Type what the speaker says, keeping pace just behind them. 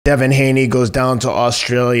Devin Haney goes down to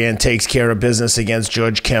Australia and takes care of business against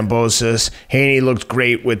George Kambosos. Haney looked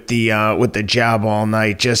great with the jab all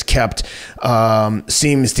night. Just kept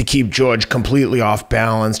seems to keep George completely off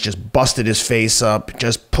balance. Just busted his face up.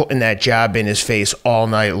 Just putting that jab in his face all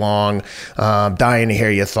night long. Dying to hear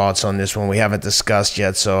your thoughts on this one. We haven't discussed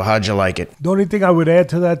yet. So how'd you like it? The only thing I would add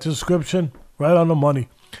to that description, right on the money.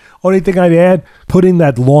 Only thing I'd add, putting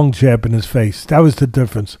that long jab in his face. That was the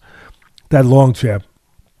difference. That long jab.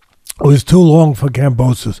 It was too long for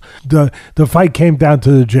Kambosos. The fight came down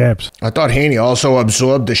to the jabs. I thought Haney also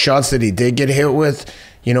absorbed the shots that he did get hit with.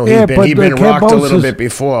 You know, he'd been rocked a little bit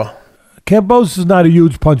before. Kambosos is not a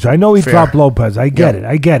huge puncher. I know he dropped Lopez. I get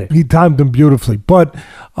it. He timed him beautifully. But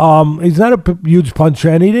he's not a huge puncher,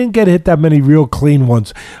 and he didn't get hit that many real clean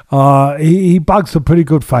ones. He boxed a pretty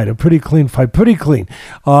good fight, a pretty clean fight. Pretty clean.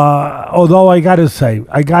 Although I got to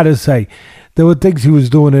say, there were things he was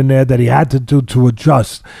doing in there that he had to do to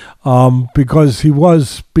adjust because he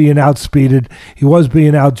was being outspeeded. He was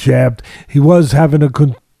being outjabbed. He was having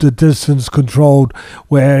the distance controlled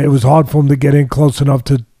where it was hard for him to get in close enough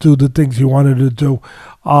to do the things he wanted to do.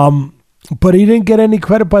 But he didn't get any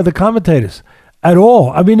credit by the commentators at all.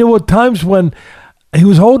 I mean, there were times when he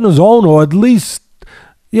was holding his own or at least,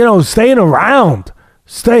 staying around.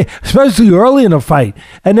 Especially early in the fight.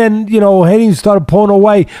 And then, Haney started pulling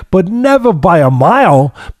away, but never by a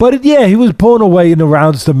mile. But, yeah, he was pulling away in the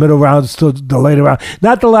rounds, the middle rounds, to the later round.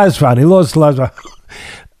 Not the last round. He lost the last round.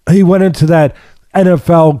 He went into that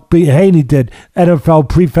Haney did, NFL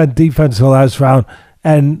prevent defense the last round,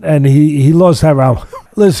 and he lost that round.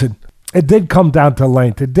 Listen, it did come down to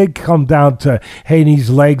length. It did come down to Haney's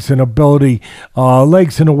legs and ability,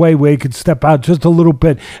 legs in a way where he could step out just a little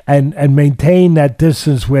bit and maintain that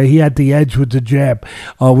distance where he had the edge with the jab,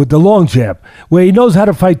 with the long jab, where he knows how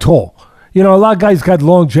to fight tall. A lot of guys got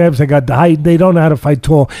long jabs. They got the height. They don't know how to fight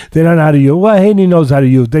tall. They don't know how to use. Well, Haney knows how to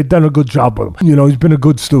use. They've done a good job with him. He's been a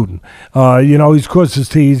good student. He's crossed his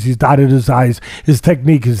T's. He's dotted his I's. His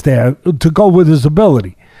technique is there to go with his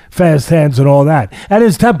ability, fast hands and all that, and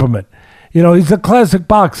his temperament. He's a classic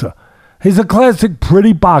boxer. He's a classic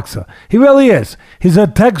pretty boxer. He really is. He's a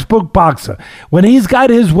textbook boxer. When he's got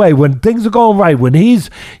his way, when things are going right, when he's,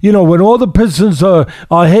 when all the pistons are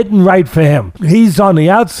hitting right for him, he's on the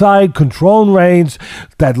outside, controlling range,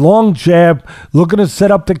 that long jab, looking to set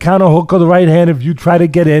up the counter hook of the right hand. If you try to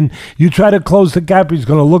get in, you try to close the gap, he's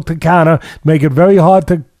going to look to counter, make it very hard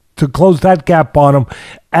to close that gap on him.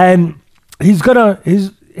 And he's going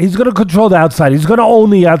to control the outside. He's going to own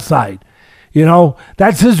the outside.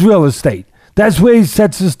 That's his real estate. That's where he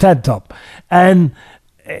sets his tent up. And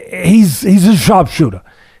he's a sharpshooter.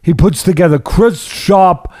 He puts together crisp,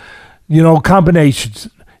 sharp, combinations.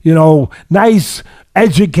 Nice,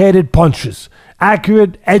 educated punches.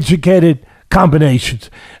 Accurate, educated combinations.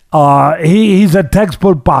 He's a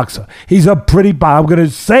textbook boxer. He's a pretty boxer. I'm going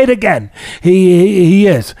to say it again. He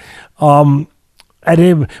is. But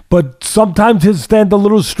sometimes he'll stand a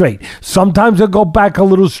little straight. Sometimes he'll go back a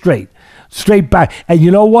little straight back. And you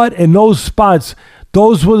know what? In those spots,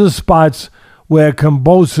 those were the spots where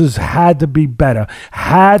Kambosos had to be better,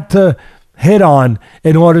 had to hit on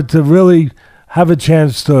in order to really have a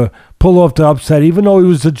chance to pull off the upset, even though he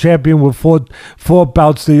was the champion with four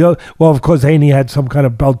belts. Of course, Haney had some kind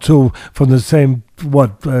of belt too from the same,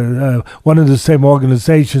 one of the same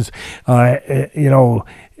organizations. I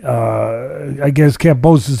guess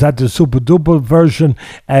Kambosos had the super duper version,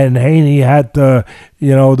 and Haney had the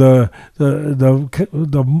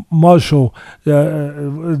Marshall,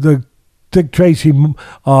 the Dick Tracy,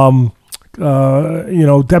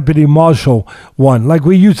 Deputy Marshal one, like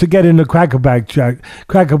we used to get in the Cracker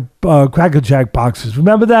Jack boxes.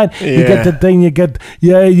 Remember that? Yeah. You get the thing. You get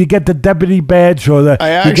the deputy badge or the.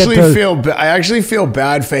 I actually feel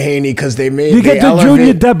bad for Haney because they made. You get the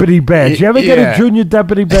junior deputy badge. You ever get a junior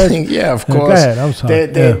deputy badge? Yeah, of course. Go ahead. I'm sorry.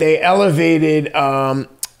 They elevated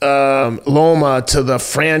Loma to the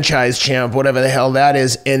franchise champ, whatever the hell that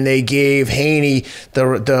is, and they gave Haney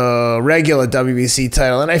the regular WBC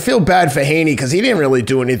title. And I feel bad for Haney because he didn't really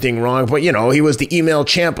do anything wrong, but he was the email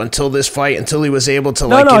champ until this fight, until he was able to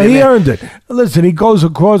he earned it. Listen, he goes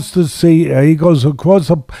across the sea, he goes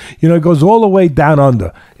across he goes all the way down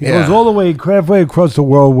under. He goes all the way halfway across the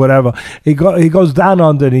world, whatever. He goes down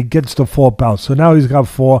under and he gets the 4 belts. So now he's got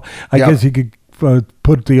 4. I guess he could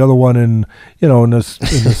put the other one in the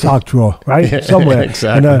sock drawer, right? Somewhere.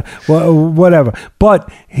 Exactly. Whatever.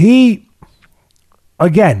 But he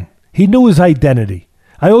knew his identity.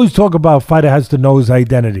 I always talk about a fighter has to know his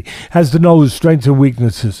identity, has to know his strengths and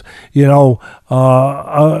weaknesses. You know,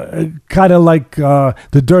 kind of like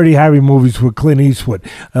the Dirty Harry movies with Clint Eastwood.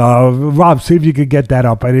 Rob, see if you could get that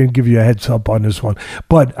up. I didn't give you a heads up on this one,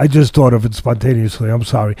 but I just thought of it spontaneously. I'm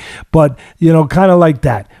sorry. But, you know, kind of like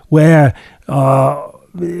that, where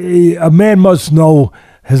a man must know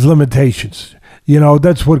his limitations. You know,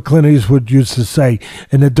 that's what Clint Eastwood used to say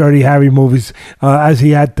in the Dirty Harry movies as he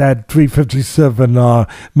had that 357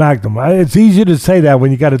 Magnum. It's easy to say that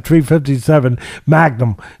when you got a 357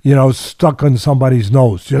 Magnum, you know, stuck on somebody's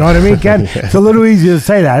nose. You know what I mean, Ken? Yeah. It's a little easier to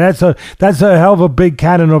say that. That's a hell of a big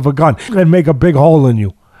cannon of a gun and make a big hole in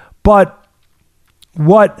you. But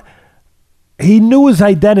what... He knew his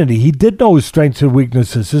identity. He did know his strengths and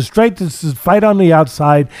weaknesses. His strength is to fight on the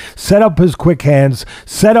outside, set up his quick hands,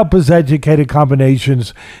 set up his educated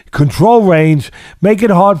combinations, control range, make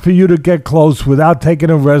it hard for you to get close without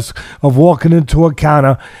taking a risk of walking into a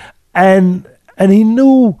counter. And he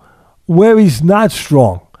knew where he's not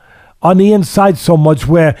strong. On the inside so much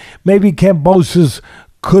where maybe Kambosos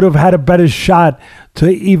could have had a better shot to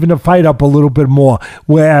even to fight up a little bit more.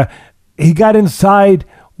 Where he got inside...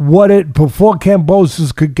 before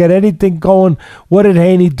Kambosos could get anything going, what did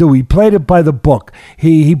Haney do? He played it by the book.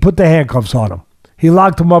 He put the handcuffs on him. He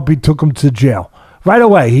locked him up. He took him to jail. Right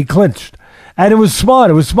away, he clinched. And it was smart.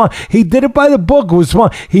 It was smart. He did it by the book. It was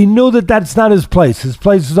smart. He knew that that's not his place. His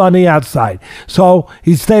place is on the outside. So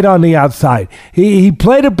he stayed on the outside. He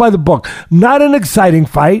played it by the book. Not an exciting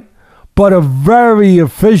fight, but a very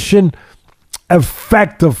efficient,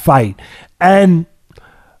 effective fight. And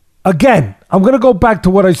again, I'm going to go back to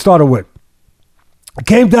what I started with. It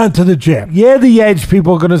came down to the jab. Yeah, the edge,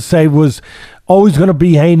 people are going to say, was always going to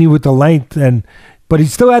be Haney with the length, but he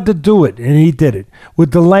still had to do it, and he did it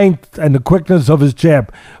with the length and the quickness of his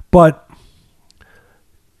jab.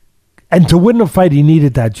 And to win the fight, he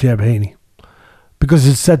needed that jab, Haney, because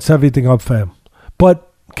it sets everything up for him.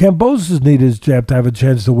 But Kambosos needed his jab to have a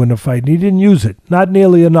chance to win the fight, and he didn't use it, not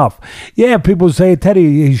nearly enough. Yeah, people say,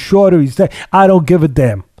 Teddy, he's shorter. I don't give a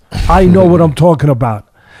damn. I know what I'm talking about.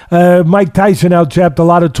 Mike Tyson out-jabbed a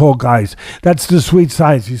lot of tall guys. That's the sweet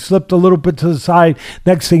science. He slipped a little bit to the side.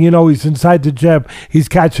 Next thing you know, he's inside the jab. He's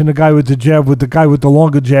catching the guy with the jab, with the guy with the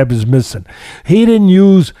longer jab is missing. He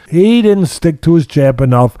didn't stick to his jab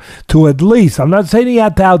enough to at least, I'm not saying he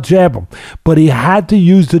had to out-jab him, but he had to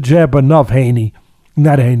use the jab enough, Kambosos.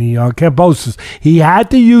 He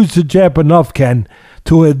had to use the jab enough, Ken,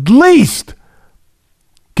 to at least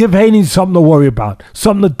give Haney something to worry about,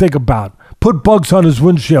 something to think about. Put bugs on his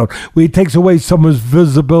windshield where he takes away some of his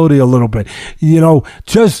visibility a little bit. You know,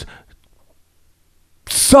 just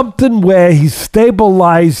something where he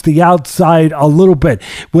stabilized the outside a little bit,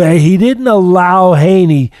 where he didn't allow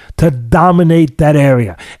Haney to dominate that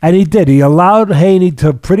area. And he did. He allowed Haney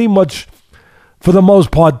to pretty much, for the most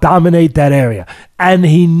part, dominate that area. And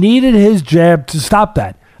he needed his jab to stop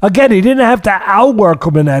that. Again, he didn't have to outwork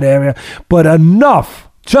him in that area, but enough.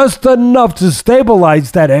 Just enough to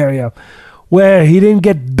stabilize that area where he didn't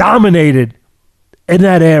get dominated in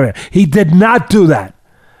that area. He did not do that.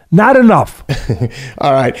 Not enough.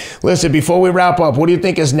 All right. Listen, before we wrap up, what do you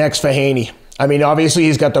think is next for Haney? I mean, obviously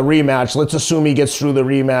he's got the rematch. Let's assume he gets through the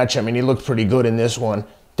rematch. I mean, he looked pretty good in this one.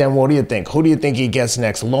 Then what do you think? Who do you think he gets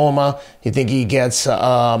next? Loma? You think he gets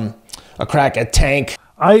a crack at Tank?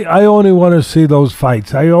 I only want to see those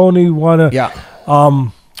fights. I only want to... Yeah.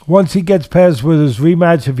 Once he gets past with his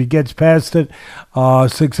rematch, if he gets past it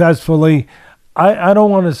successfully, I don't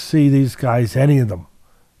want to see these guys, any of them.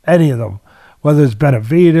 Whether it's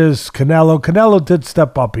Benavidez, Canelo. Canelo did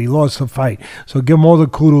step up. He lost the fight. So give him all the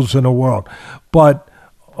kudos in the world. But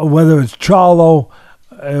whether it's Charlo,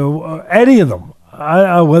 any of them,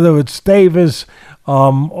 whether it's Davis,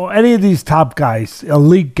 or any of these top guys,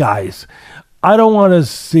 elite guys, I don't want to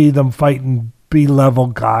see them fighting B-level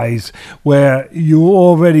guys where you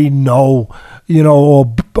already know,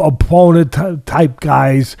 or opponent type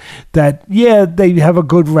guys that, yeah, they have a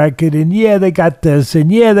good record, and yeah, they got this, and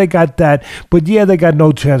yeah, they got that, but yeah, they got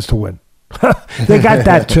no chance to win. They got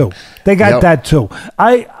that too. That too.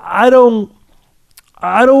 I don't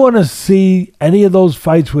want to see any of those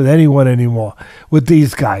fights with anyone anymore, with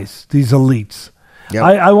these guys, these elites. Yep.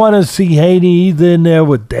 I want to see Haney either in there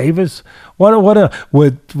with Davis,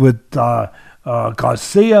 with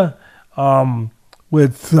Garcia,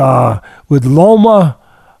 with Loma,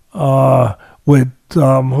 with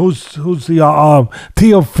who's the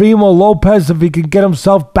Teofimo Lopez, if he can get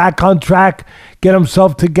himself back on track, get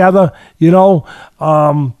himself together, I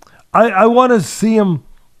want to see him.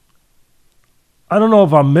 I don't know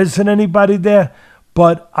if I'm missing anybody there,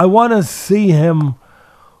 but I want to see him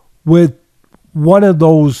with one of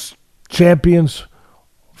those champions,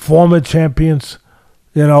 former champions,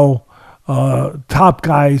 top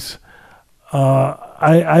guys.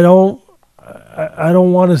 I don't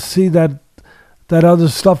want to see that other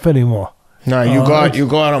stuff anymore. No, you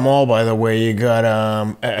got them all. By the way, you got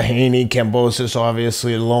Haney, Kambosos,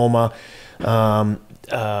 obviously Loma,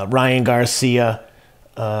 Ryan Garcia,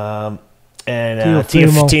 and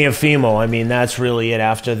Teofimo. I mean, that's really it.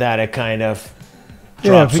 After that, it kind of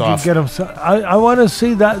drops off. If you could get them, I want to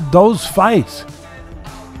see those fights.